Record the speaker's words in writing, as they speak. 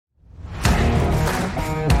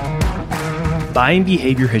Buying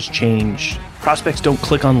behavior has changed. Prospects don't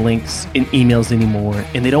click on links in emails anymore,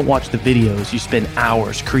 and they don't watch the videos you spend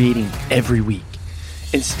hours creating every week.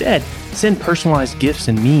 Instead, send personalized gifts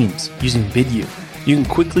and memes using Vidyou. You can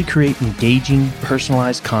quickly create engaging,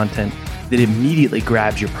 personalized content that immediately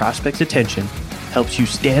grabs your prospect's attention, helps you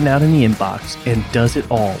stand out in the inbox, and does it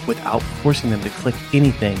all without forcing them to click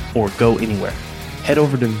anything or go anywhere. Head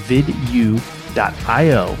over to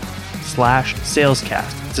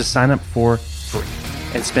vidyou.io/salescast to sign up for free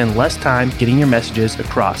and spend less time getting your messages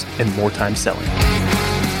across and more time selling.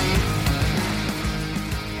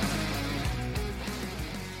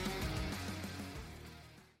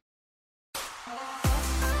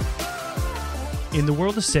 In the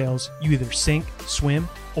world of sales, you either sink, swim,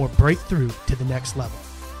 or break through to the next level.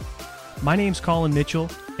 My name's Colin Mitchell,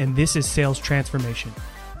 and this is Sales Transformation,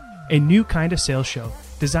 a new kind of sales show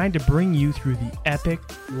designed to bring you through the epic,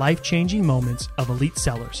 life-changing moments of elite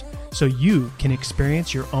sellers so you can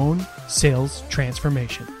experience your own sales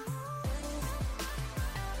transformation.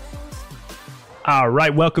 All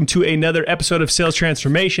right, welcome to another episode of Sales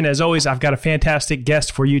Transformation. As always, I've got a fantastic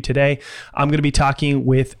guest for you today. I'm going to be talking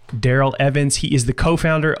with Daryl Evans. He is the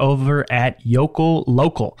co-founder over at Yokel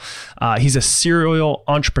Local. He's a serial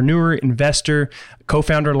entrepreneur, investor,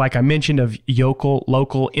 co-founder, like I mentioned, of Yokel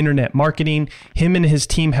Local Internet Marketing. Him and his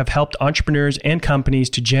team have helped entrepreneurs and companies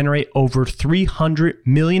to generate over $300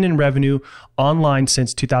 million in revenue online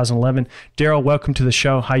since 2011. Daryl, welcome to the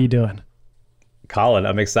show. How you doing? Colin,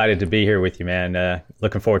 I'm excited to be here with you, man.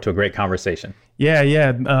 Looking forward to a great conversation.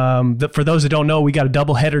 Yeah. For those that don't know, we got a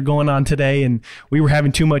double header going on today, and we were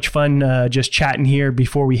having too much fun just chatting here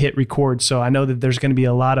before we hit record. So I know that there's going to be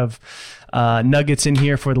a lot of nuggets in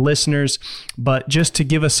here for the listeners. But just to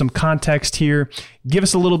give us some context here, give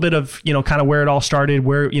us a little bit of, kind of where it all started,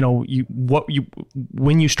 where,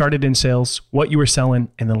 when you started in sales, what you were selling,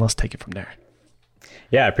 and then let's take it from there.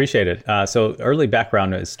 Yeah, I appreciate it. So early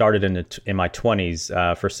background, it started in my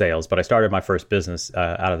 20s for sales, but I started my first business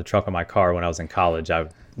out of the trunk of my car when I was in college. I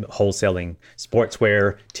was wholesaling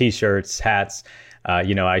sportswear, t-shirts, hats. I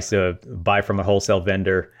used to buy from a wholesale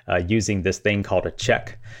vendor using this thing called a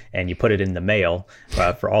check, and you put it in the mail.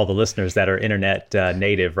 For all the listeners that are internet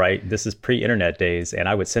native, right? This is pre-internet days, and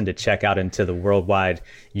I would send a check out into the worldwide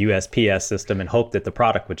USPS system and hope that the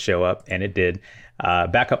product would show up, and it did.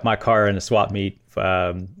 Back up my car in a swap meet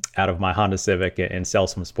out of my Honda Civic and sell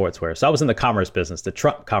some sportswear. So I was in the commerce business, the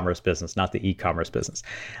truck commerce business, not the e-commerce business.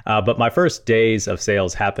 But my first days of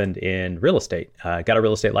sales happened in real estate. I got a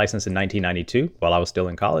real estate license in 1992 while I was still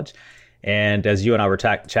in college. And as you and I were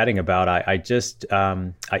chatting about,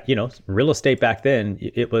 real estate back then,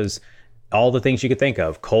 it was all the things you could think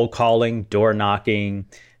of: cold calling, door knocking,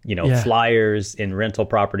 flyers in rental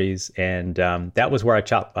properties. And that was where I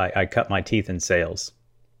cut my teeth in sales.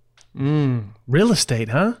 Real estate,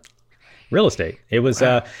 huh? Real estate. It was,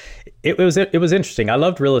 wow. It was interesting. I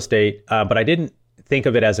loved real estate, but I didn't think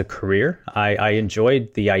of it as a career. I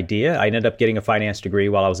enjoyed the idea. I ended up getting a finance degree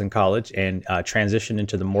while I was in college and transitioned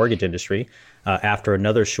into the mortgage industry after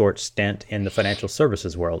another short stint in the financial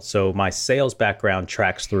services world. So my sales background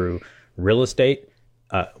tracks through real estate.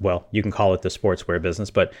 You can call it the sportswear business,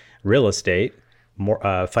 but real estate,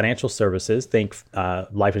 more financial services, think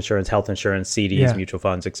life insurance, health insurance, CDs, mutual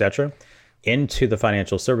funds, etc., into the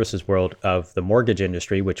financial services world of the mortgage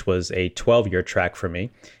industry, which was a 12-year track for me.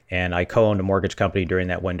 And I co-owned a mortgage company during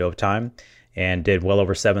that window of time and did well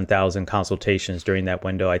over 7,000 consultations during that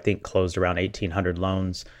window. I think closed around 1,800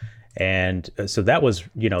 loans. And so that was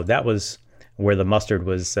where the mustard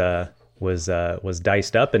was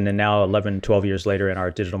diced up. And then now 11, 12 years later in our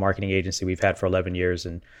digital marketing agency we've had for 11 years.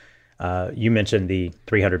 And you mentioned the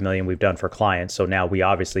 300 million we've done for clients. So now we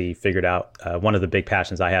obviously figured out one of the big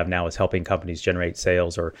passions I have now is helping companies generate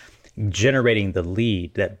sales or generating the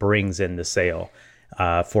lead that brings in the sale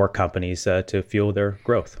for companies to fuel their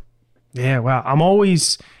growth. Yeah, wow. I'm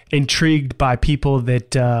always intrigued by people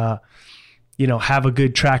that, have a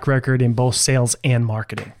good track record in both sales and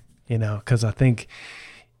marketing, because I think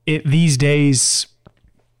these days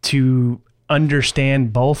to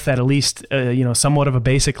understand both at least, somewhat of a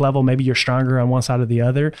basic level, maybe you're stronger on one side or the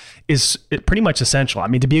other, is pretty much essential. I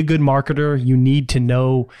mean, to be a good marketer, you need to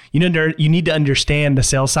know, you need to understand the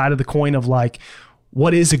sales side of the coin of like,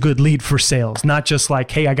 what is a good lead for sales? Not just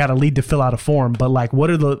like, hey, I got a lead to fill out a form, but like, what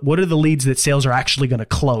are the leads that sales are actually going to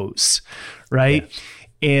close, right? Yeah.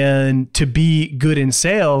 And to be good in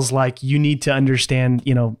sales, like you need to understand,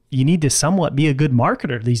 you need to somewhat be a good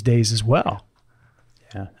marketer these days as well.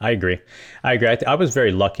 Yeah, I agree. I was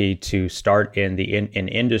very lucky to start in in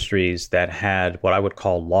industries that had what I would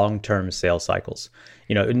call long-term sales cycles.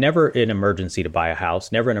 Never an emergency to buy a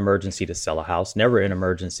house, never an emergency to sell a house, never an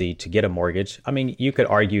emergency to get a mortgage. I mean, you could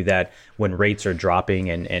argue that when rates are dropping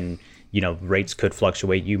and rates could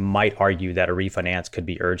fluctuate, you might argue that a refinance could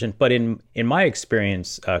be urgent. But in my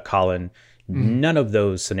experience, Colin, none of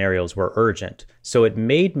those scenarios were urgent. So it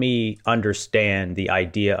made me understand the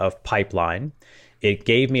idea of pipeline. It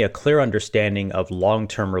gave me a clear understanding of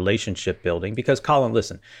long-term relationship building because, Colin,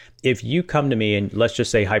 listen, if you come to me and let's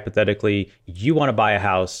just say hypothetically, you want to buy a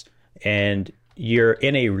house and you're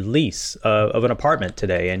in a lease of an apartment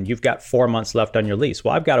today and you've got 4 months left on your lease.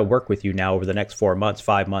 Well, I've got to work with you now over the next 4 months,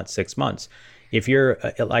 5 months, 6 months. If you're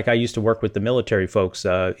like I used to work with the military folks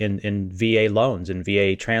in VA loans and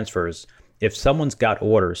VA transfers, if someone's got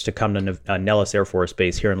orders to come to Nellis Air Force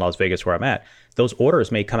Base here in Las Vegas, where I'm at, those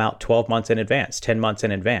orders may come out 12 months in advance, 10 months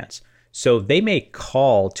in advance. So they may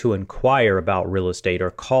call to inquire about real estate or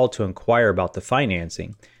call to inquire about the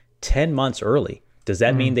financing 10 months early. Does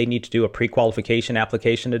that mean they need to do a pre-qualification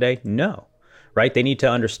application today? No, right? They need to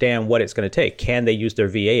understand what it's going to take. Can they use their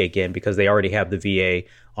VA again because they already have the VA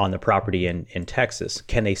on the property in Texas?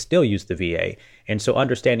 Can they still use the VA? And so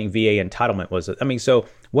understanding VA entitlement so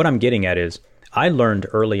what I'm getting at is I learned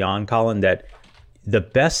early on, Colin, that the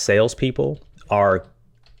best salespeople are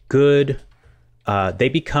good. They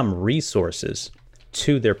become resources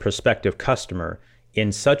to their prospective customer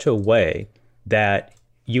in such a way that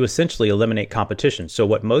you essentially eliminate competition. So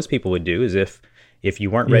what most people would do is if you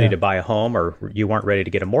weren't ready to buy a home or you weren't ready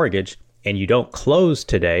to get a mortgage and you don't close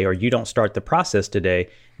today or you don't start the process today,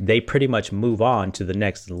 they pretty much move on to the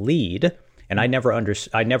next lead. And I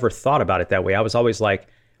never thought about it that way. I was always like,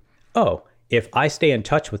 oh, if I stay in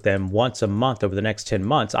touch with them once a month over the next 10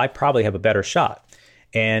 months, I probably have a better shot.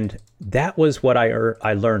 And that was what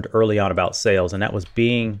I learned early on about sales. And that was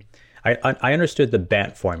I understood the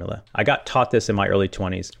BANT formula. I got taught this in my early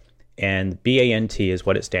 20s. And BANT is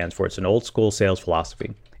what it stands for. It's an old school sales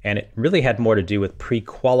philosophy. And it really had more to do with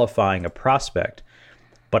pre-qualifying a prospect.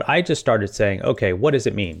 But I just started saying, okay, what does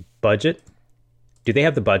it mean? Budget? Do they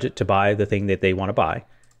have the budget to buy the thing that they want to buy?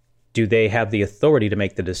 Do they have the authority to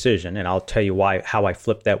make the decision? And I'll tell you how I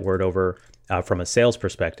flipped that word over from a sales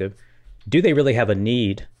perspective. Do they really have a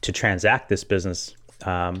need to transact this business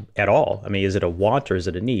at all? I mean, is it a want or is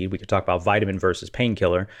it a need? We could talk about vitamin versus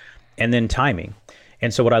painkiller. And then timing.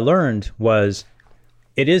 And so what I learned was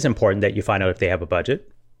it is important that you find out if they have a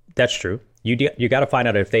budget. That's true. You got to find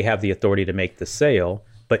out if they have the authority to make the sale.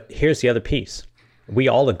 But here's the other piece. We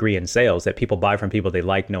all agree in sales that people buy from people they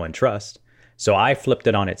like, know, and trust. So I flipped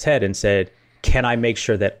it on its head and said, can I make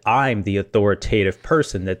sure that I'm the authoritative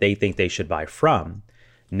person that they think they should buy from?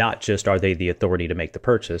 Not just are they the authority to make the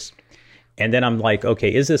purchase? And then I'm like,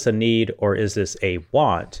 okay, is this a need or is this a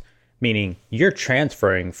want? Meaning you're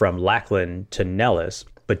transferring from Lackland to Nellis,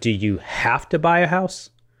 but do you have to buy a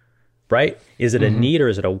house? Right? Is it a need or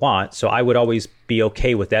is it a want? So I would always be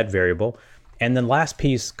okay with that variable. And then last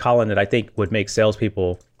piece, Colin, that I think would make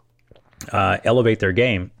salespeople elevate their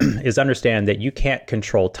game is understand that you can't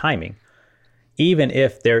control timing. Even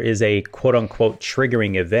if there is a quote unquote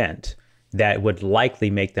triggering event that would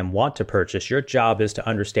likely make them want to purchase, your job is to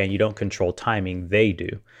understand you don't control timing, they do.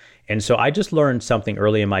 And so I just learned something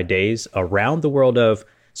early in my days around the world of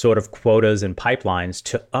sort of quotas and pipelines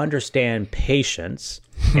to understand patience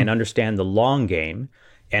and understand the long game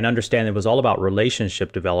and understand it was all about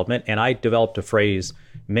relationship development. And I developed a phrase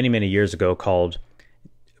many, many years ago called,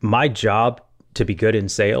 my job to be good in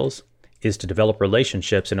sales is to develop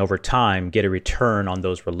relationships and over time get a return on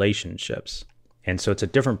those relationships. And so it's a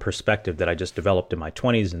different perspective that I just developed in my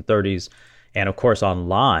 20s and 30s. And of course,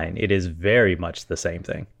 online, it is very much the same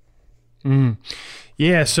thing.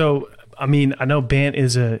 Yeah. So, I mean, I know BANT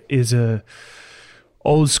is a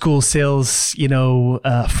old school sales,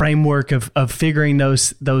 framework of figuring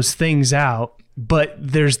those things out. But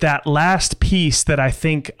there's that last piece that I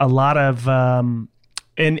think a lot of,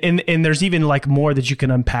 and there's even like more that you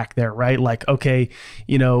can unpack there, right? Like, okay,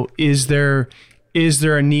 is there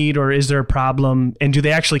a need or is there a problem? And do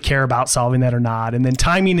they actually care about solving that or not? And then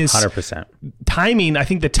timing is 100%. Timing. I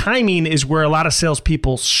think the timing is where a lot of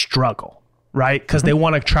salespeople struggle, right? Because they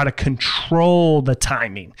want to try to control the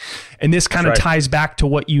timing. And this kind of ties back to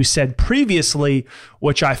what you said previously,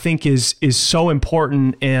 which I think is so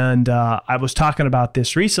important. And I was talking about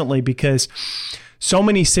this recently because so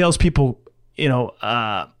many salespeople,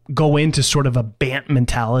 go into sort of a BANT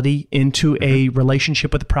mentality into a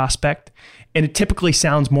relationship with a prospect. And it typically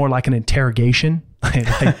sounds more like an interrogation.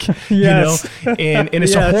 right? Like, Yes. and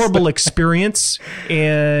it's a Yes. horrible experience,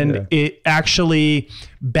 and it actually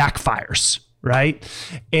backfires, right?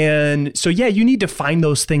 And so, yeah, you need to find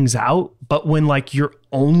those things out. But when like you're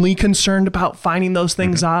only concerned about finding those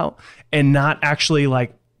things out and not actually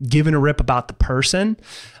like giving a rip about the person,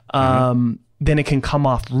 then it can come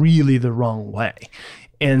off really the wrong way.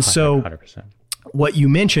 And so 100%. what you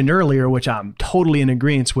mentioned earlier, which I'm totally in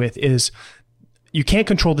agreement with, is you can't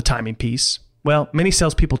control the timing piece. Well, many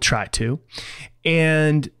salespeople try to.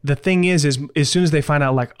 And the thing is as soon as they find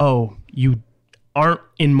out like, oh, you aren't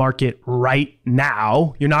in market right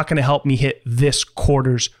now, you're not going to help me hit this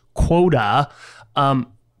quarter's quota,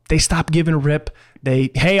 they stop giving a rip.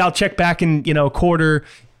 Hey, I'll check back in, a quarter.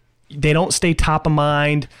 They don't stay top of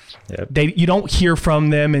mind. Yep. You don't hear from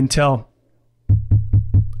them until,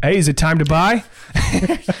 hey, is it time to buy?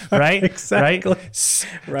 Right? Exactly.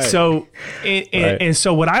 Right. So, and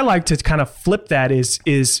so what I like to kind of flip that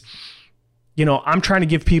is, I'm trying to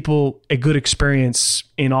give people a good experience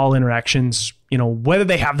in all interactions, whether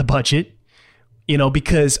they have the budget,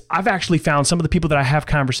 because I've actually found some of the people that I have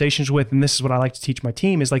conversations with, and this is what I like to teach my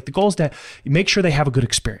team, is like the goal is to make sure they have a good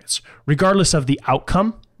experience, regardless of the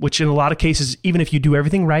outcome, which in a lot of cases, even if you do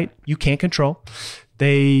everything right, you can't control.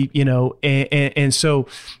 And so,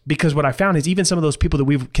 because what I found is even some of those people that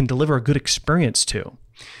we can deliver a good experience to,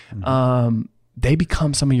 they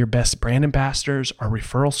become some of your best brand ambassadors or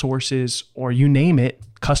referral sources, or you name it,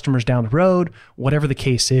 customers down the road, whatever the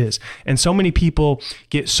case is. And so many people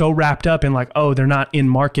get so wrapped up in like, oh, they're not in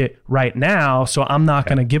market right now, so I'm not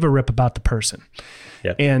going to give a rip about the person.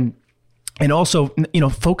 Yeah. And also,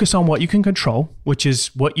 focus on what you can control, which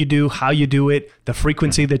is what you do, how you do it, the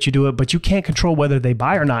frequency that you do it, but you can't control whether they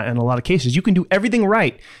buy or not in a lot of cases. You can do everything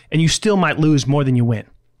right, and you still might lose more than you win.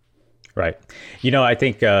 Right. I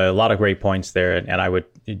think a lot of great points there. And I would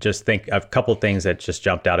just think of a couple of things that just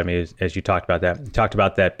jumped out at me as you talked about that. You talked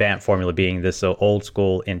about that BANT formula being this old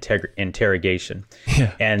school interrogation.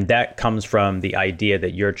 Yeah. And that comes from the idea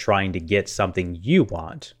that you're trying to get something you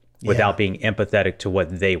want without being empathetic to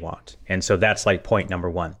what they want. And so that's like point number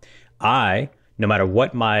one. No matter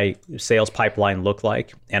what my sales pipeline looked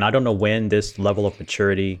like, and I don't know when this level of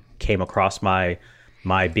maturity came across my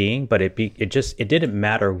being, but it didn't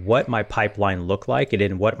matter what my pipeline looked like. It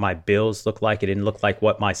didn't what my bills looked like. It didn't look like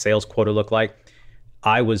what my sales quota looked like.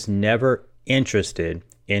 I was never interested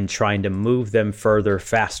in trying to move them further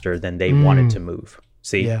faster than they wanted to move.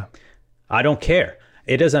 See, I don't care.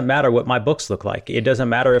 It doesn't matter what my books look like. It doesn't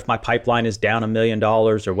matter if my pipeline is down $1 million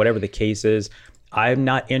or whatever the case is. I'm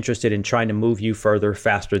not interested in trying to move you further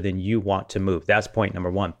faster than you want to move. That's point number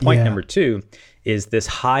one. Point number two is this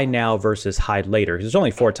high now versus high later. There's only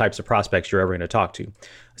 4 types of prospects you're ever going to talk to.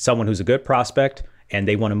 Someone who's a good prospect and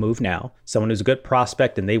they want to move now. Someone who's a good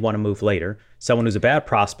prospect and they want to move later. Someone who's a bad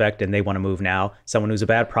prospect and they want to move now. Someone who's a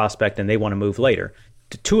bad prospect and they want to move later.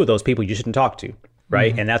 2 of those people you shouldn't talk to,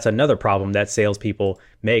 right? And that's another problem that salespeople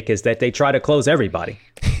make, is that they try to close everybody.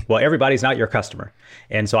 Well, everybody's not your customer.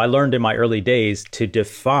 And so I learned in my early days to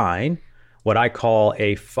define what I call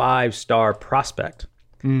a 5-star prospect,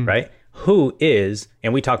 right? Who is,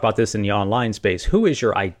 and we talk about this in the online space, who is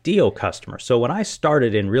your ideal customer? So when I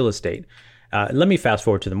started in real estate, let me fast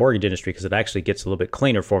forward to the mortgage industry because it actually gets a little bit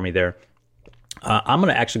cleaner for me there. I'm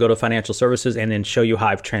going to actually go to financial services and then show you how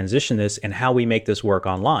I've transitioned this and how we make this work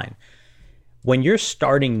online. When you're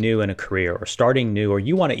starting new in a career or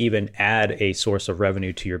you want to even add a source of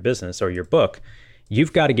revenue to your business or your book,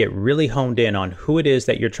 you've got to get really honed in on who it is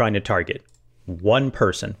that you're trying to target. One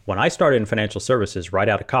person. When I started in financial services right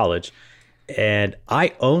out of college, and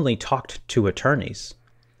I only talked to attorneys.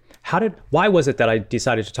 Why was it that I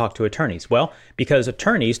decided to talk to attorneys? Well, because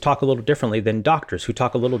attorneys talk a little differently than doctors, who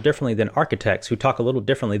talk a little differently than architects, who talk a little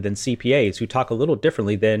differently than CPAs, who talk a little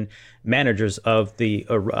differently than managers of the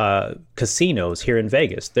casinos here in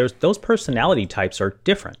Vegas. Those personality types are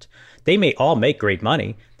different. They may all make great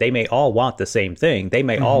money. They may all want the same thing. They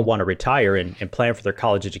may all want to retire and plan for their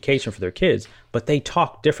college education for their kids, but they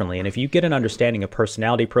talk differently. And if you get an understanding of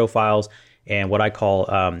personality profiles and what I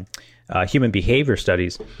call human behavior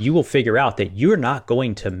studies, you will figure out that you're not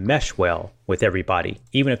going to mesh well with everybody,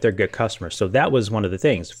 even if they're good customers. So that was one of the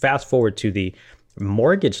things. Fast forward to the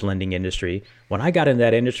mortgage lending industry. When I got in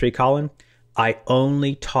that industry, Colin, I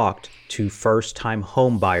only talked to first-time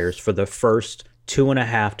home buyers for the first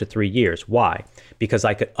 2.5 to 3 years. Why? Because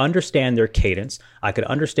I could understand their cadence. I could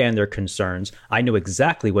understand their concerns. I knew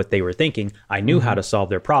exactly what they were thinking. I knew how to solve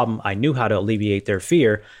their problem. I knew how to alleviate their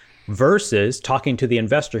fear, versus talking to the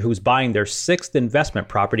investor who's buying their 6th investment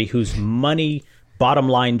property, who's money bottom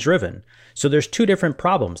line driven. So there's 2 different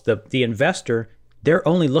problems. The investor They're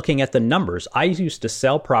only looking at the numbers. I used to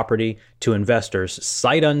sell property to investors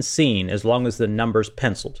sight unseen as long as the numbers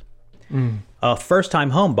penciled. A first-time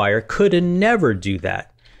home buyer could never do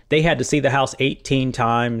that. They had to see the house 18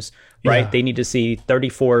 times, right? They need to see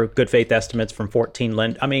 34 good faith estimates from 14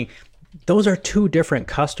 lend. I mean, those are two different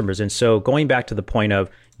customers. And so going back to the point of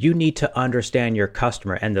you need to understand your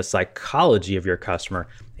customer and the psychology of your customer.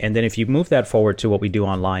 And then if you move that forward to what we do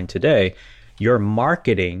online today, your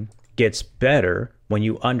marketing gets better when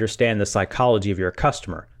you understand the psychology of your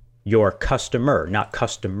customer, not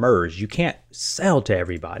customers. You can't sell to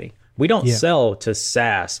everybody. We don't sell to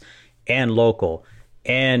SaaS and local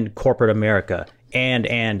and corporate America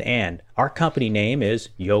and. Our company name is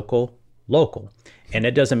Yokel Local. And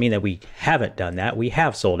it doesn't mean that we haven't done that. We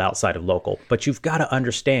have sold outside of local, but you've got to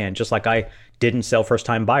understand, just like I didn't sell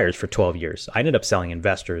first-time buyers for 12 years. I ended up selling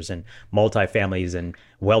investors and multifamilies and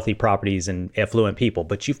wealthy properties and affluent people,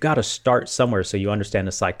 but you've got to start somewhere so you understand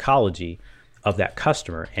the psychology of that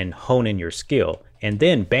customer and hone in your skill. And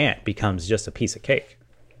then BANT becomes just a piece of cake.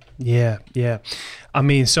 Yeah. I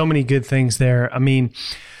mean, so many good things there. I mean,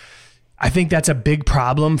 I think that's a big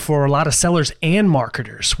problem for a lot of sellers and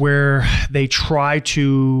marketers where they try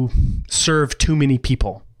to serve too many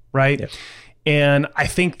people, right? Yep. And I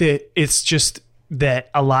think that it's just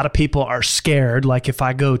that a lot of people are scared. Like if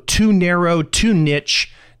I go too narrow, too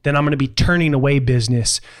niche, then I'm going to be turning away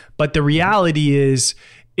business. But the reality is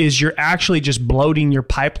you're actually just bloating your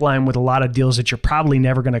pipeline with a lot of deals that you're probably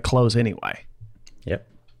never going to close anyway. Yep.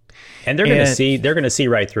 And they're going to see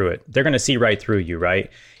right through it. They're going to see right through you,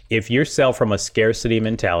 right? If you sell from a scarcity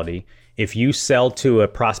mentality, if you sell to a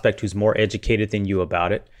prospect who's more educated than you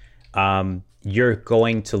about it, you're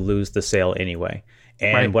going to lose the sale anyway.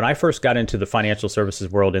 And when I first got into the financial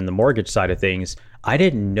services world in the mortgage side of things, I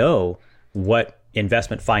didn't know what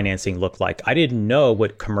investment financing looked like. I didn't know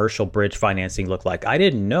what commercial bridge financing looked like. I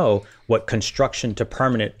didn't know what construction to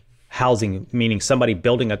permanent housing, meaning somebody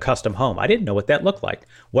building a custom home. I didn't know what that looked like.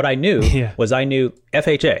 What I knew was I knew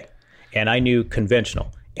FHA and I knew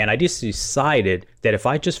conventional. And I just decided that if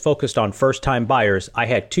I just focused on first-time buyers, I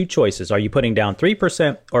had two choices. Are you putting down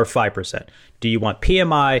 3% or 5%? Do you want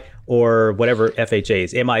PMI or whatever FHA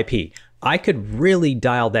is, MIP? I could really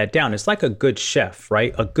dial that down. It's like a good chef,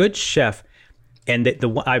 right? A good chef, and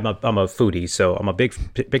I'm a foodie, so I'm a big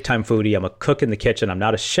time foodie. I'm a cook in the kitchen. I'm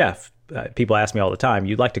not a chef. People ask me all the time,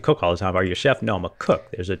 you like to cook all the time. Are you a chef? No, I'm a cook.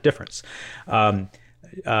 There's a difference.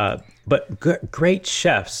 But great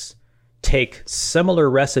chefs take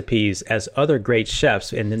similar recipes as other great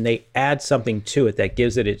chefs, and then they add something to it that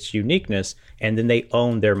gives it its uniqueness, and then they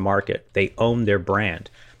own their market. They own their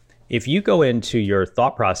brand. If you go into your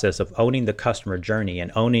thought process of owning the customer journey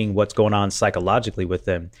and owning what's going on psychologically with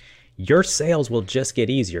them, your sales will just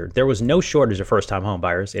get easier. There was no shortage of first-time home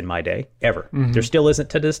buyers in my day, ever. Mm-hmm. There still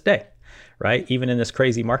isn't to this day, right? Even in this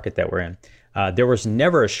crazy market that we're in. There was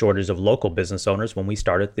never a shortage of local business owners when we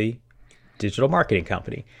started the digital marketing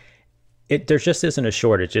company. There just isn't a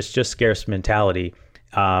shortage. It's just scarce mentality.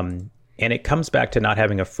 And it comes back to not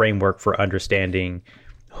having a framework for understanding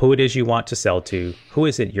who it is you want to sell to, who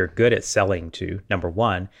is it you're good at selling to, number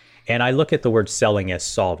one. And I look at the word selling as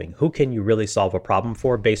solving. Who can you really solve a problem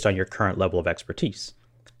for based on your current level of expertise?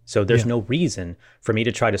 So there's no reason for me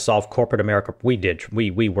to try to solve corporate America.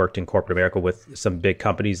 We worked in corporate America with some big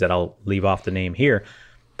companies that I'll leave off the name here.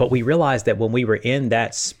 But we realized that when we were in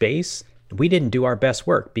that space, we didn't do our best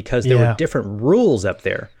work because there were different rules up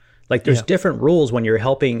there. Like there's different rules when you're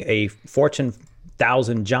helping a Fortune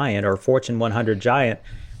 1000 giant or Fortune 100 giant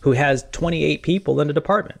who has 28 people in a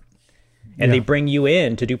department. And they bring you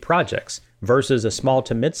in to do projects versus a small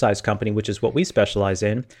to mid-sized company, which is what we specialize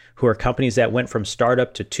in, who are companies that went from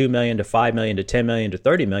startup to 2 million to 5 million to 10 million to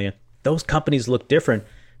 30 million. Those companies look different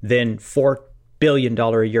than $4 billion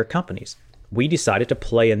a year companies. We decided to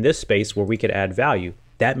play in this space where we could add value.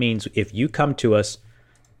 That means if you come to us,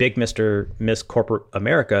 big Mr. Miss Corporate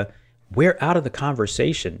America, we're out of the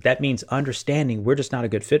conversation. That means understanding we're just not a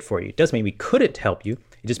good fit for you. It doesn't mean we couldn't help you.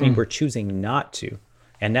 It just means we're choosing not to.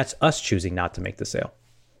 And that's us choosing not to make the sale.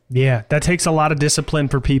 Yeah, that takes a lot of discipline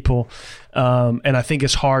for people. And I think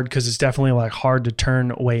it's hard because it's definitely like hard to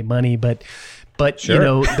turn away money. But sure. You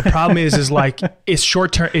know, the problem is like it's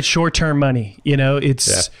short-term money. You know,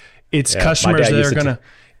 it's customers that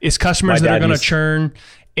are gonna churn.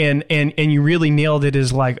 And you really nailed it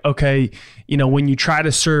is like, okay, you know, when you try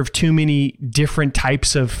to serve too many different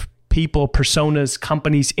types of people, personas,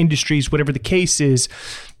 companies, industries, whatever the case is,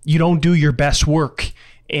 you don't do your best work.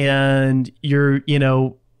 And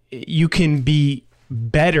you can be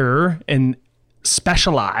better and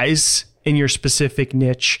specialize in your specific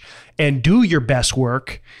niche and do your best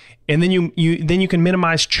work And then you can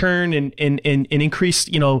minimize churn and increase,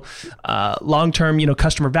 long-term,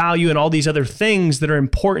 customer value and all these other things that are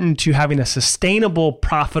important to having a sustainable,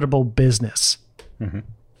 profitable business. Mm-hmm.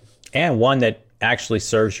 And one that actually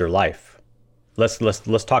serves your life.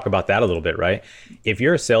 Let's talk about that a little bit, right? If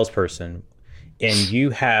you're a salesperson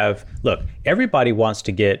and look, everybody wants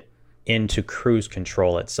to get into cruise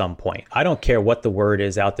control at some point. I don't care what the word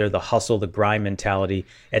is out there, the hustle, the grind mentality.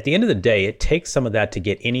 At the end of the day, it takes some of that to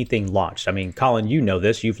get anything launched. I mean, Colin, you know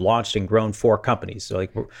this. You've launched and grown 4 companies. So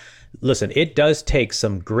listen, it does take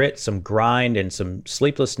some grit, some grind, and some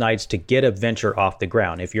sleepless nights to get a venture off the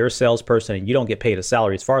ground. If you're a salesperson and you don't get paid a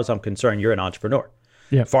salary, as far as I'm concerned, you're an entrepreneur.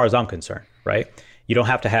 Yeah. As far as I'm concerned, right? You don't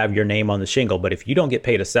have to have your name on the shingle, but if you don't get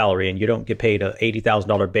paid a salary and you don't get paid a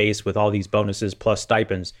 $80,000 base with all these bonuses plus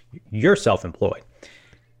stipends, you're self-employed.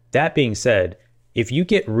 That being said, if you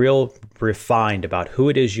get real refined about who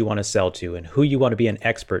it is you want to sell to and who you want to be an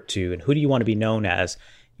expert to and who do you want to be known as,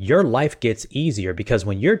 your life gets easier, because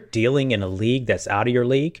when you're dealing in a league that's out of your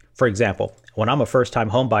league, for example, when I'm a first-time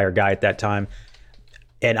home buyer guy at that time,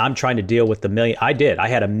 and I'm trying to deal with I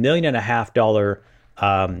had $1.5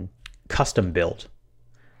 million custom build.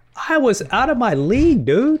 I was out of my league,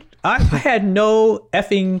 dude. I had no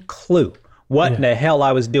effing clue what in the hell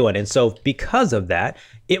I was doing. And so because of that,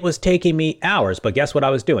 it was taking me hours. But guess what I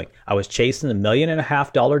was doing? I was chasing the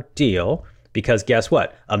 $1.5 million deal, because guess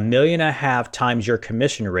what? $1.5 million times your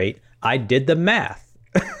commission rate. I did the math.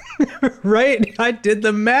 Right? I did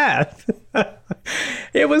the math.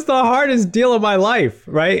 It was the hardest deal of my life,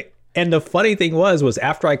 right? And the funny thing was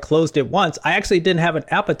after I closed it once, I actually didn't have an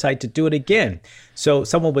appetite to do it again. So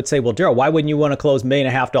someone would say, well, Daryl, why wouldn't you want to close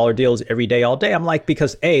 $1.5 million deals every day, all day? I'm like,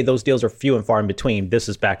 because A, those deals are few and far in between. This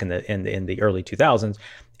is back in the early 2000s.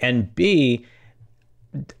 And B,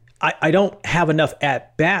 I don't have enough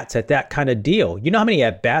at-bats at that kind of deal. You know how many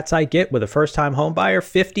at-bats I get with a first-time home buyer?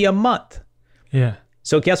 50 a month. Yeah.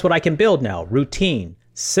 So guess what I can build now? Routine,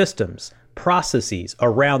 systems, processes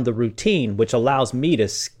around the routine, which allows me to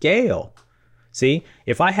scale. See,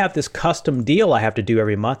 if I have this custom deal I have to do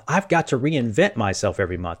every month, I've got to reinvent myself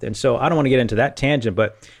every month. And so I don't want to get into that tangent,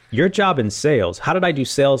 but your job in sales, how did I do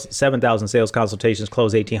sales, 7,000 sales consultations,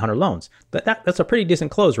 close 1,800 loans? That's a pretty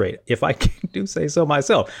decent close rate, if I do say so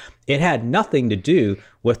myself. It had nothing to do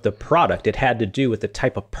with the product. It had to do with the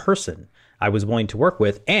type of person I was willing to work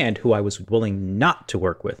with and who I was willing not to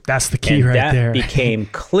work with. That's the key right there. That became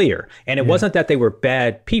clear. And it wasn't that they were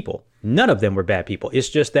bad people. None of them were bad people. It's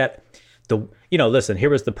just that listen, here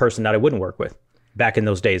was the person that I wouldn't work with back in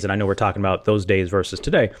those days. And I know we're talking about those days versus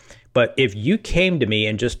today. But if you came to me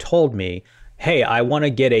and just told me, hey, I want to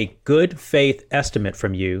get a good faith estimate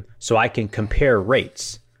from you so I can compare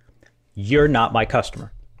rates, you're not my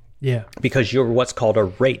customer. Yeah. Because you're what's called a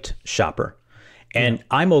rate shopper. And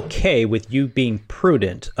I'm okay with you being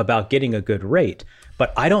prudent about getting a good rate,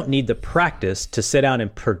 but I don't need the practice to sit down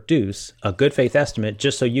and produce a good faith estimate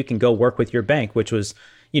just so you can go work with your bank, which was,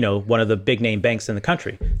 one of the big name banks in the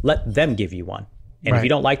country. Let them give you one. And if you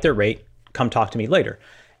don't like their rate, come talk to me later.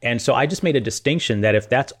 And so I just made a distinction that if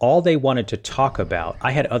that's all they wanted to talk about,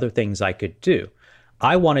 I had other things I could do.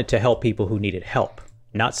 I wanted to help people who needed help,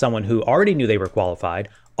 not someone who already knew they were qualified,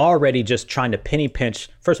 already just trying to penny pinch.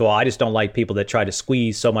 First of all, I just don't like people that try to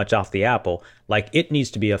squeeze so much off the apple. Like, it needs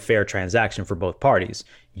to be a fair transaction for both parties.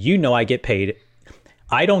 I get paid.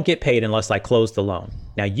 I don't get paid unless I close the loan.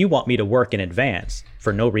 Now, you want me to work in advance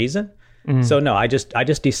for no reason? Mm. So no, I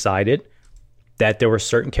just decided that there were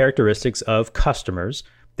certain characteristics of customers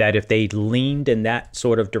that if they leaned in that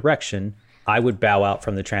sort of direction, I would bow out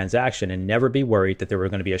from the transaction and never be worried that there were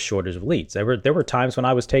going to be a shortage of leads. There were times when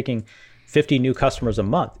I was taking 50 new customers a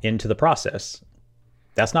month into the process.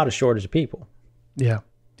 That's not a shortage of people. Yeah.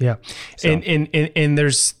 Yeah. So. And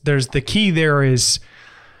there's the key there is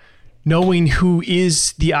knowing who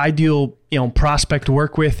is the ideal, prospect to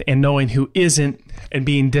work with and knowing who isn't, and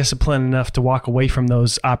being disciplined enough to walk away from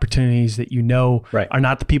those opportunities that are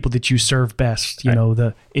not the people that you serve best.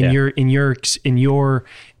 In your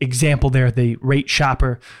example there, the rate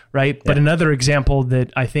shopper, right? Yeah. But another example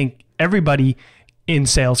that I think everybody in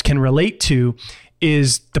sales can relate to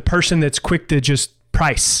is the person that's quick to just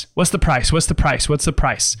price. What's the price? What's the price? What's the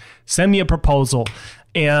price? Send me a proposal.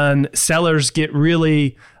 And sellers get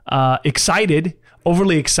really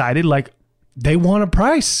overly excited, like they want a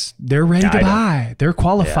price. They're ready to buy. They're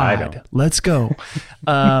qualified. Yeah, let's go.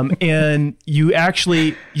 And you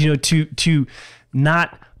actually, to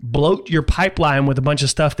not bloat your pipeline with a bunch of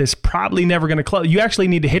stuff that's probably never going to close. You actually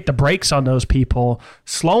need to hit the brakes on those people,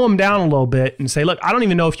 slow them down a little bit and say, look, I don't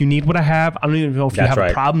even know if you need what I have. I don't even know if you have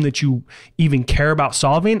a problem that you even care about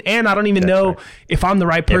solving. And I don't even know if I'm the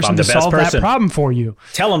right person to solve that problem for you.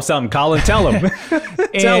 Tell them something, Colin. Tell them.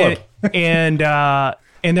 Tell them.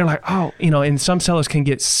 And they're like, oh, and some sellers can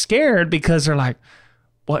get scared because they're like,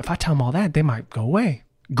 well, if I tell them all that, they might go away.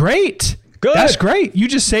 Great. Good. That's great. You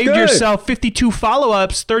just saved yourself 52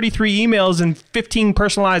 follow-ups, 33 emails, and 15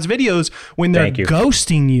 personalized videos when they're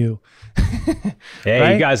ghosting you. Hey,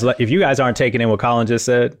 right? You guys, if you guys aren't taking in what Colin just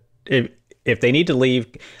said, if they need to leave,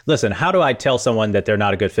 listen, how do I tell someone that they're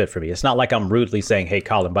not a good fit for me? It's not like I'm rudely saying, hey,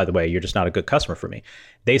 Colin, by the way, you're just not a good customer for me.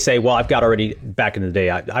 They say, well, back in the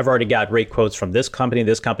day, I've already got rate quotes from this company,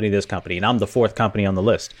 this company, this company, and I'm the fourth company on the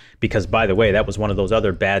list. Because, by the way, that was one of those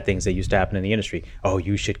other bad things that used to happen in the industry. Oh,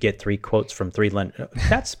 you should get 3 quotes from 3 lenders.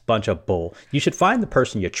 That's a bunch of bull. You should find the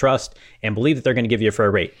person you trust and believe that they're going to give you a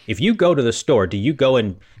fair rate. If you go to the store, do you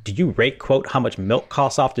rate quote how much milk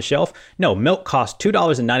costs off the shelf? No, milk costs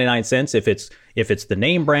 $2.99 if it's the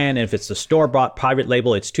name brand, and if it's the store-bought private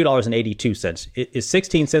label, it's $2.82. Is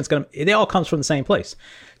 16 cents going to? It all comes from the same place.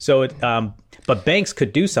 So, but banks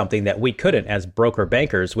could do something that we couldn't as broker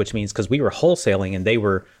bankers, which means because we were wholesaling and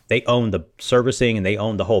they owned the servicing and they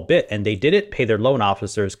owned the whole bit, and they didn't pay their loan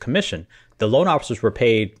officers commission. The loan officers were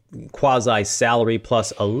paid quasi salary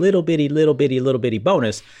plus a little bitty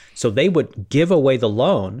bonus. So they would give away the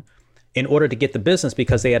loan in order to get the business,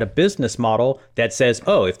 because they had a business model that says,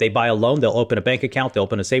 oh, if they buy a loan, they'll open a bank account, they'll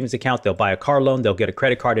open a savings account, they'll buy a car loan, they'll get a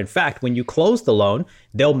credit card. In fact, when you close the loan,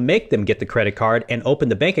 they'll make them get the credit card and open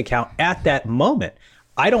the bank account at that moment.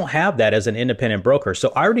 I don't have that as an independent broker.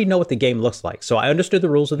 So I already know what the game looks like. So I understood the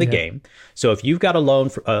rules of the game. So if you've got a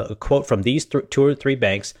loan, a quote from these 2 or 3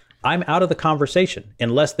 banks, I'm out of the conversation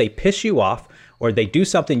unless they piss you off or they do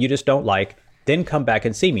something you just don't like. Then come back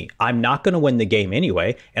and see me. I'm not going to win the game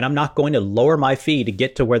anyway, and I'm not going to lower my fee to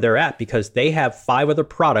get to where they're at, because they have 5 other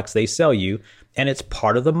products they sell you, and it's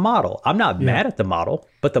part of the model. I'm not mad at the model,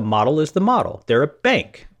 but the model is the model. They're a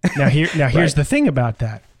bank. Here's the thing about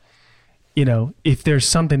that. If there's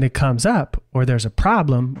something that comes up, or there's a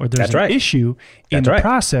problem, or there's an issue in the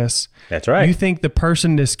process, that's right. You think the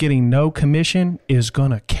person that's getting no commission is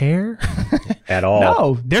going to care? At all.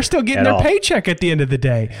 No, they're still getting their paycheck at the end of the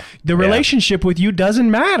day. The relationship with you doesn't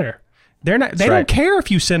matter. They don't care if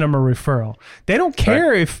you send them a referral. They don't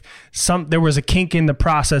care if there was a kink in the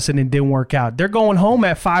process and it didn't work out. They're going home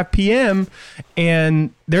at 5 p.m.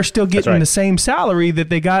 and they're still getting the same salary that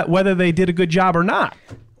they got, whether they did a good job or not.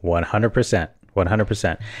 100%.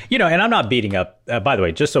 100%. And I'm not beating up, by the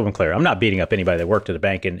way, just so I'm clear, I'm not beating up anybody that worked at a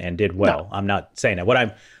bank and did well. No. I'm not saying that.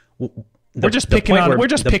 We're just picking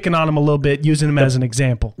on them a little bit, using them as an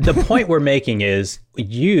example. The point we're making is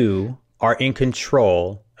you are in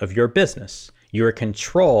control of your business. You're in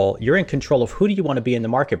control of who do you want to be in the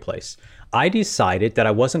marketplace. I decided that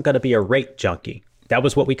I wasn't going to be a rate junkie. That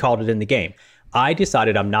was what we called it in the game. I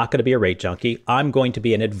decided I'm not going to be a rate junkie. I'm going to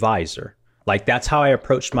be an advisor. Like, that's how I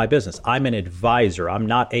approached my business. I'm an advisor. I'm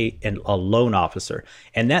not a loan officer.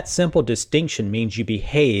 And that simple distinction means you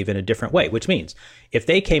behave in a different way, which means if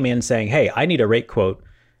they came in saying, hey, I need a rate quote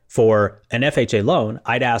for an FHA loan,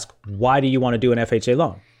 I'd ask, why do you want to do an FHA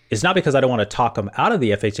loan? It's not because I don't want to talk them out of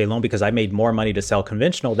the FHA loan because I made more money to sell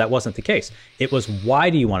conventional. That wasn't the case. It was, why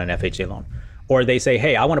do you want an FHA loan? Or they say,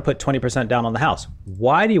 hey, I want to put 20% down on the house.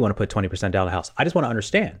 Why do you want to put 20% down on the house? I just want to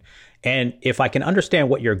understand. And if I can understand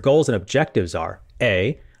what your goals and objectives are,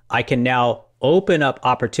 I can now open up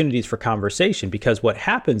opportunities for conversation, because what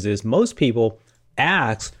happens is most people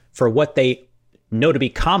ask for what they know to be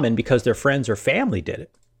common because their friends or family did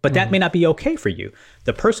it. But that may not be okay for you.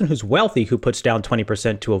 The person who's wealthy who puts down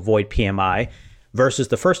 20% to avoid PMI versus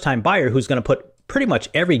the first-time buyer who's going to put pretty much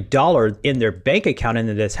every dollar in their bank account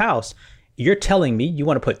into this house. You're telling me you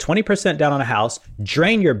want to put 20% down on a house,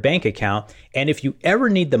 drain your bank account, and if you ever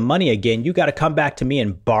need the money again, you got to come back to me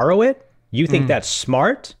and borrow it? You think that's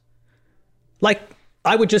smart? Like,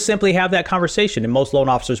 I would just simply have that conversation, and most loan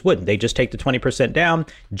officers wouldn't. They just take the 20% down,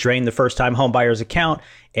 drain the first-time home buyer's account,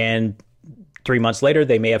 and 3 months later,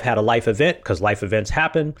 they may have had a life event, because life events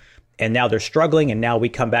happen, and now they're struggling, and now we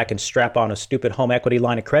come back and strap on a stupid home equity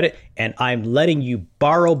line of credit, and I'm letting you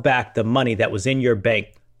borrow back the money that was in your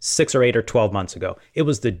bank 6 or 8 or 12 months ago. It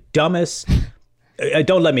was the dumbest.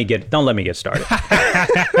 Don't let me get started. Don't let me get started.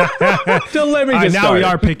 Now we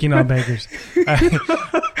are picking on bankers.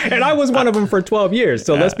 And I was one of them for 12 years.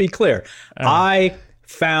 So let's be clear. I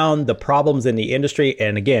found the problems in the industry.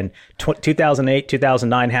 And again, 2008,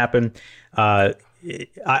 2009 happened.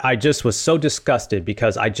 I just was so disgusted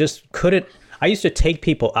because I just couldn't. I used to take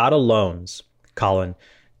people out of loans, Colin,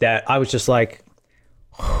 that I was just like,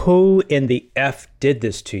 who in the F did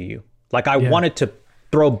this to you? Like I wanted to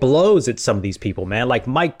throw blows at some of these people, man. Like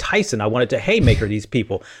Mike Tyson, I wanted to haymaker these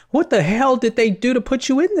people. What the hell did they do to put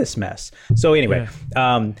you in this mess? So anyway,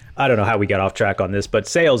 I don't know how we got off track on this, but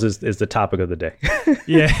sales is the topic of the day.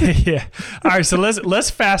 Yeah. All right, so let's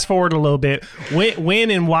fast forward a little bit.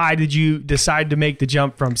 When and why did you decide to make the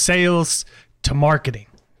jump from sales to marketing?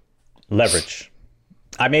 Leverage.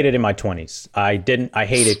 I made it in my 20s. I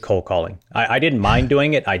hated cold calling. I didn't mind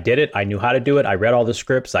doing it. I did it. I knew how to do it. I read all the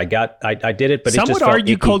scripts. I did it, but some would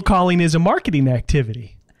argue cold calling is a marketing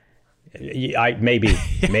activity. Maybe.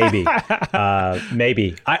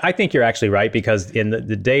 I think you're actually right, because in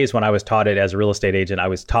the days when I was taught it as a real estate agent, I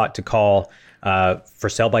was taught to call for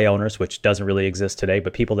sell by owners, which doesn't really exist today,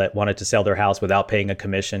 but people that wanted to sell their house without paying a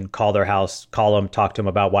commission, call their house, call them, talk to them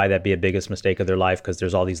about why that'd be a biggest mistake of their life because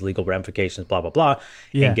there's all these legal ramifications, blah, blah, blah,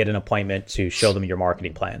 and get an appointment to show them your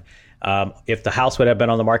marketing plan. If the house would have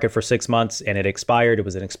been on the market for 6 months and it expired, it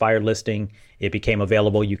was an expired listing, it became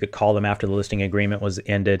available, you could call them after the listing agreement was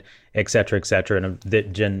ended, et cetera, et cetera.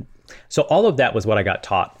 And so all of that was what I got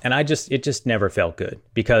taught. And it just never felt good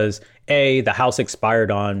because the house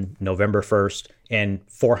expired on November 1st and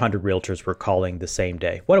 400 realtors were calling the same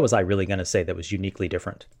day. What was I really going to say that was uniquely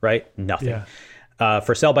different, right? Nothing. Yeah.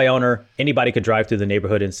 For sell by owner, anybody could drive through the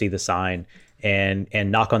neighborhood and see the sign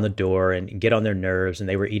and knock on the door and get on their nerves, and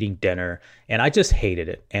they were eating dinner. And I just hated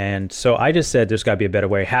it. And so I just said, there's got to be a better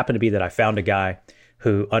way. It happened to be that I found a guy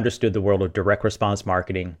who understood the world of direct response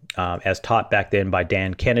marketing as taught back then by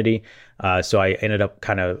Dan Kennedy. So I ended up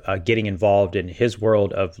kind of getting involved in his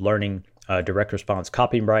world of learning direct response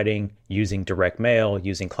copywriting, using direct mail,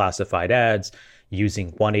 using classified ads,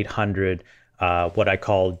 using 1-800, what I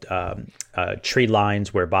called tree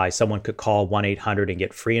lines, whereby someone could call 1-800 and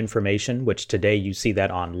get free information, which today you see that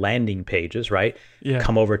on landing pages, right? Yeah.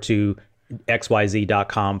 Come over to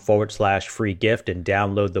xyz.com/free gift and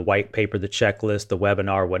download the white paper, the checklist, the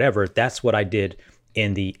webinar, whatever. That's what I did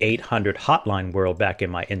in the 800 hotline world back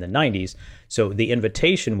in the 90s. So the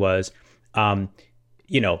invitation was,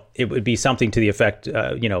 it would be something to the effect,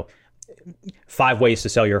 5 ways to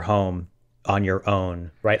sell your home on your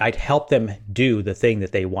own, right? I'd help them do the thing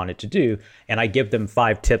that they wanted to do. And I give them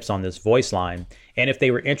 5 tips on this voice line. And if they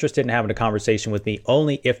were interested in having a conversation with me,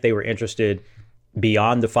 only if they were interested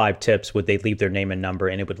beyond the 5 tips would they leave their name and number,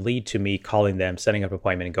 and it would lead to me calling them, setting up an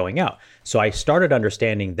appointment, and going out. So I started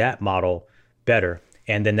understanding that model better.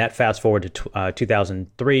 And then that fast forward to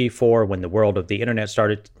 2003-04, when the world of the internet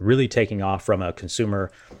started really taking off from a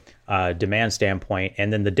consumer demand standpoint.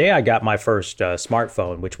 And then the day I got my first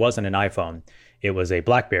smartphone, which wasn't an iPhone, it was a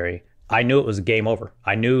BlackBerry, I knew it was game over.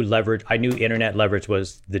 I knew internet leverage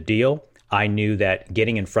was the deal. I knew that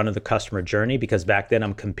getting in front of the customer journey, because back then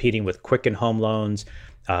I'm competing with Quicken Home Loans,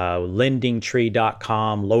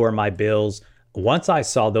 LendingTree.com, Lower My Bills. Once I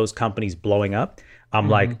saw those companies blowing up, I'm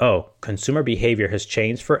like, consumer behavior has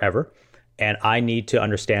changed forever, and I need to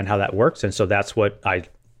understand how that works. And so that's what I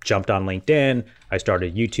jumped on LinkedIn. I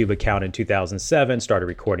started a YouTube account in 2007, started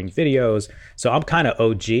recording videos. So I'm kind of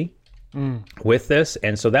OG with this.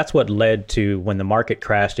 And so that's what led to when the market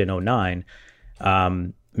crashed in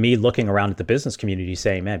 2009, me looking around at the business community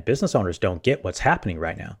saying, man, business owners don't get what's happening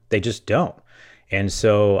right now. They just don't. And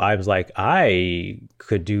so I was like, I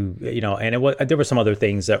could do, and there were some other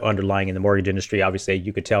things that were underlying in the mortgage industry. Obviously,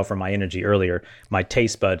 you could tell from my energy earlier, my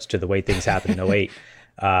taste buds to the way things happened in 2008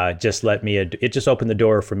 it just opened the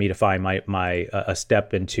door for me to find a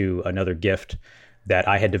step into another gift that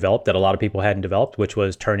I had developed that a lot of people hadn't developed, which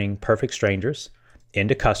was turning perfect strangers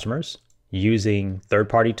into customers using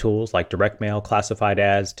third-party tools like direct mail, classified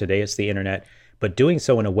ads. Today it's the internet, but doing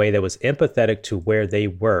so in a way that was empathetic to where they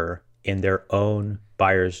were in their own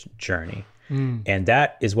buyer's journey. And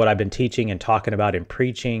that is what I've been teaching and talking about and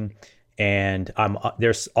preaching. And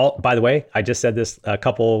by the way, I just said this a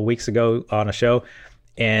couple of weeks ago on a show.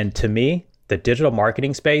 And to me, the digital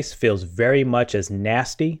marketing space feels very much as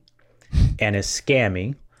nasty and as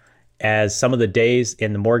scammy as some of the days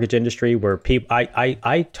in the mortgage industry where people,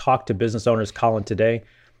 I talk to business owners, Colin, today,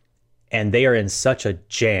 and they are in such a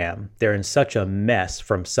jam. They're in such a mess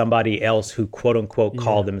from somebody else who quote unquote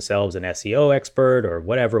called themselves an SEO expert or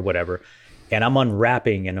whatever. And I'm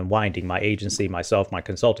unwrapping and unwinding my agency, myself, my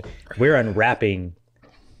consulting. We're unwrapping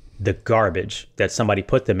the garbage that somebody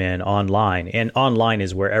put them in online, and online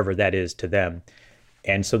is wherever that is to them.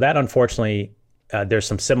 And so that, unfortunately, there's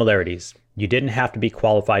some similarities. You didn't have to be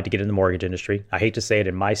qualified to get in the mortgage industry. I hate to say it,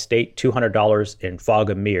 in my state, $200 in fog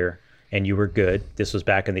of mirror, and you were good. This was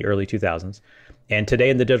back in the early 2000s. And today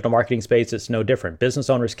in the digital marketing space, it's no different. Business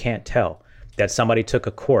owners can't tell. that somebody took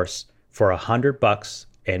a course for $100.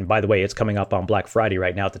 And by the way, it's coming up on Black Friday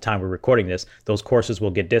right now at the time we're recording this. Those courses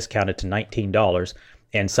will get discounted to $19.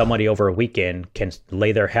 And somebody over a weekend can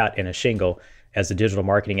lay their hat in a shingle as a digital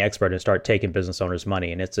marketing expert and start taking business owners'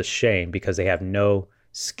 money. And it's a shame because they have no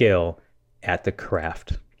skill at the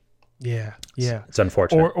craft. Yeah, yeah. It's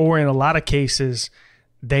unfortunate. Or in a lot of cases,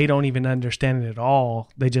 they don't even understand it at all.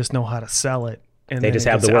 They just know how to sell it. And they just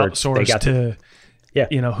have the words. Outsourced they got to,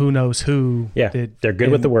 who knows who. Yeah, they're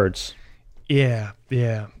good with the words. Yeah,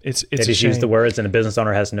 yeah. It's they just use the words, and the business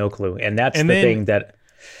owner has no clue. And that's the thing that...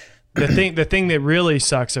 The thing that really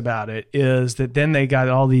sucks about it is that then they got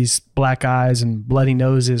all these black eyes and bloody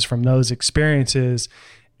noses from those experiences,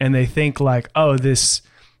 and they think like, oh, this,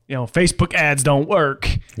 Facebook ads don't work,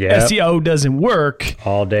 SEO doesn't work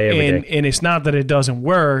all day, every day. And it's not that it doesn't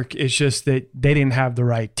work; it's just that they didn't have the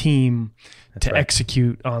right team to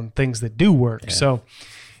execute on things that do work. Yeah. So,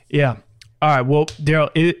 yeah. All right. Well, Daryl,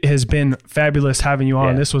 it has been fabulous having you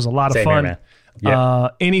on. Yeah. This was a lot of fun. Here, man.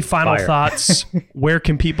 Yep. Any final thoughts? Where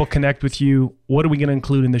can people connect with you? What are we going to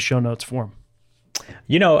include in the show notes for them?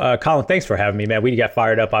 Colin, thanks for having me, man. We got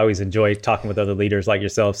fired up. I always enjoy talking with other leaders like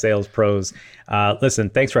yourself, sales pros. Listen,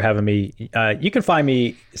 thanks for having me. You can find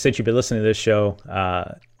me, since you've been listening to this show,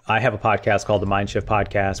 I have a podcast called the Mindshift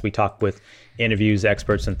Podcast. We talk with interviews,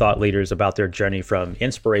 experts, and thought leaders about their journey from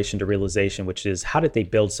inspiration to realization, which is how did they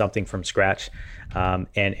build something from scratch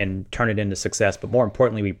and turn it into success. But more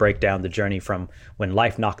importantly, we break down the journey from when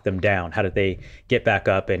life knocked them down. How did they get back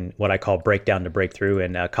up, and what I call breakdown to breakthrough.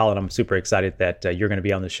 And Colin, I'm super excited that you're going to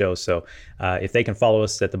be on the show. So if they can follow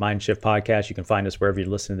us at the Mindshift Podcast, you can find us wherever you're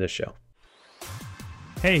listening to this show.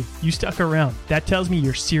 Hey, you stuck around. That tells me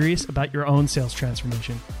you're serious about your own sales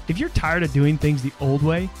transformation. If you're tired of doing things the old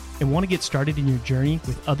way and want to get started in your journey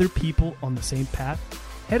with other people on the same path,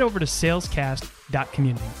 head over to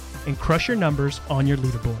salescast.community and crush your numbers on your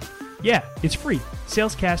leaderboard. Yeah, it's free.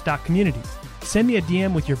 Salescast.community. Send me a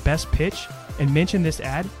DM with your best pitch and mention this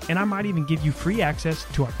ad, and I might even give you free access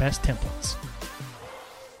to our best templates.